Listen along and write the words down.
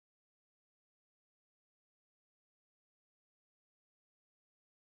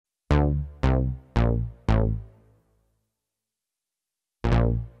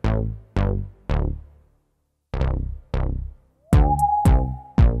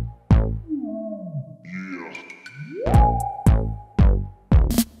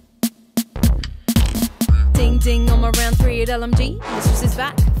Ding on my round 3 at LMG. Mistress is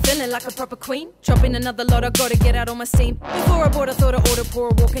back, feeling like a proper queen. Dropping another lot, I gotta get out on my steam. Before I bought, I thought I ought to pour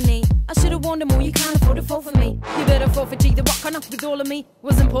a walking knee. I should've warned them all, you can't afford to fall for me. You better fall for G, the rock on up with all of me.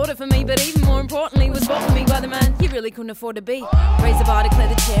 Was important for me, but even more importantly, was bought for me by the man you really couldn't afford to be. Raise the bar, declare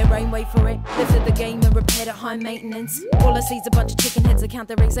the chair, rain, wait for it. Lifted the game and repaired at high maintenance. All I see's a bunch of chicken heads that count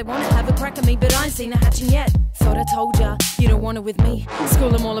their eggs. They wanna have a crack at me, but I ain't seen a hatching yet. Thought I told ya, you don't want it with me. School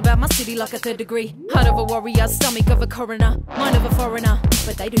them all about my city like a 3rd degree. Heart of a warrior, stomach of a coroner, mind of a foreigner,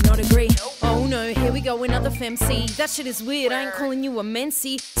 but they do not agree. Oh no, here we go, another femc. That shit is weird, I ain't calling you a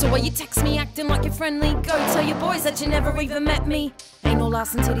mency. So why you text me acting like you're friendly? Go tell your boys that you never even met me. Ain't no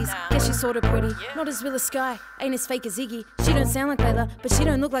ass and titties, guess she's sorta pretty. Not as real as Sky, ain't as fake as Iggy. She don't sound like Layla, but she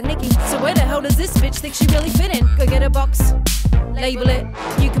don't look like Nikki. So where the hell does this bitch think she really fit in? Go get a box, label it,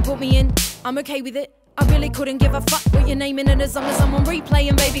 you can put me in, I'm okay with it. I really couldn't give a fuck what you're naming it, as long as I'm on replay,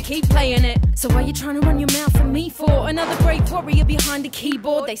 and baby keep playing it. So why you trying to run your mouth at me for? Another brave warrior behind the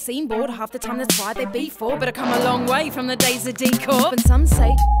keyboard. They seem bored half the time, that's why they beef for. But I come a long way from the days of decor. And some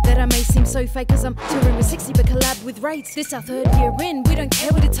say that I may seem so fake cause I'm touring with 60 but collab with rates. This our 3rd year in, we don't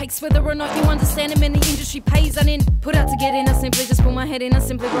care what it takes, whether or not you understand him and the industry pays. I didn't put out to get in, I simply just put my head in. I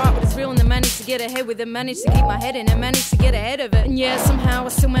simply write what is real and then managed to get ahead with it. Managed to keep my head in and managed to get ahead of it. And yeah, somehow I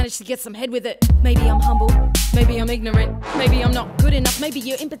still managed to get some head with it. Maybe I'm humble, maybe I'm ignorant, maybe I'm not good enough, maybe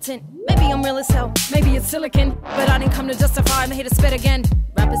you're impotent, maybe I'm real as hell, maybe it's silicon, but I didn't come to justify, I'm here to spit again.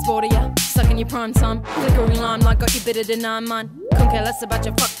 Rappers bored of ya, stuck in your prime time, flickering line like got you bitter than I'm mine. Couldn't care less about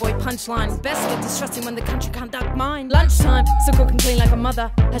your fuckboy punchlines. Best get distressing when the country can't duck mine. Lunchtime, so cook and clean like a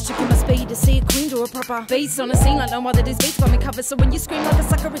mother. Has shook in my speed to see a queen do a proper beast on a scene like no other. These beats got me covered, so when you scream like a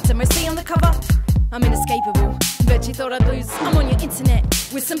sucker, it's MOC on the cover. I'm inescapable, bet you thought I'd lose. I'm on your internet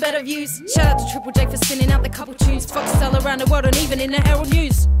with some better views. Shout out to Triple J for spinning out the couple tunes. Fox sell around the world and even in the Herald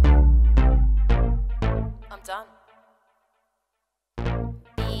News.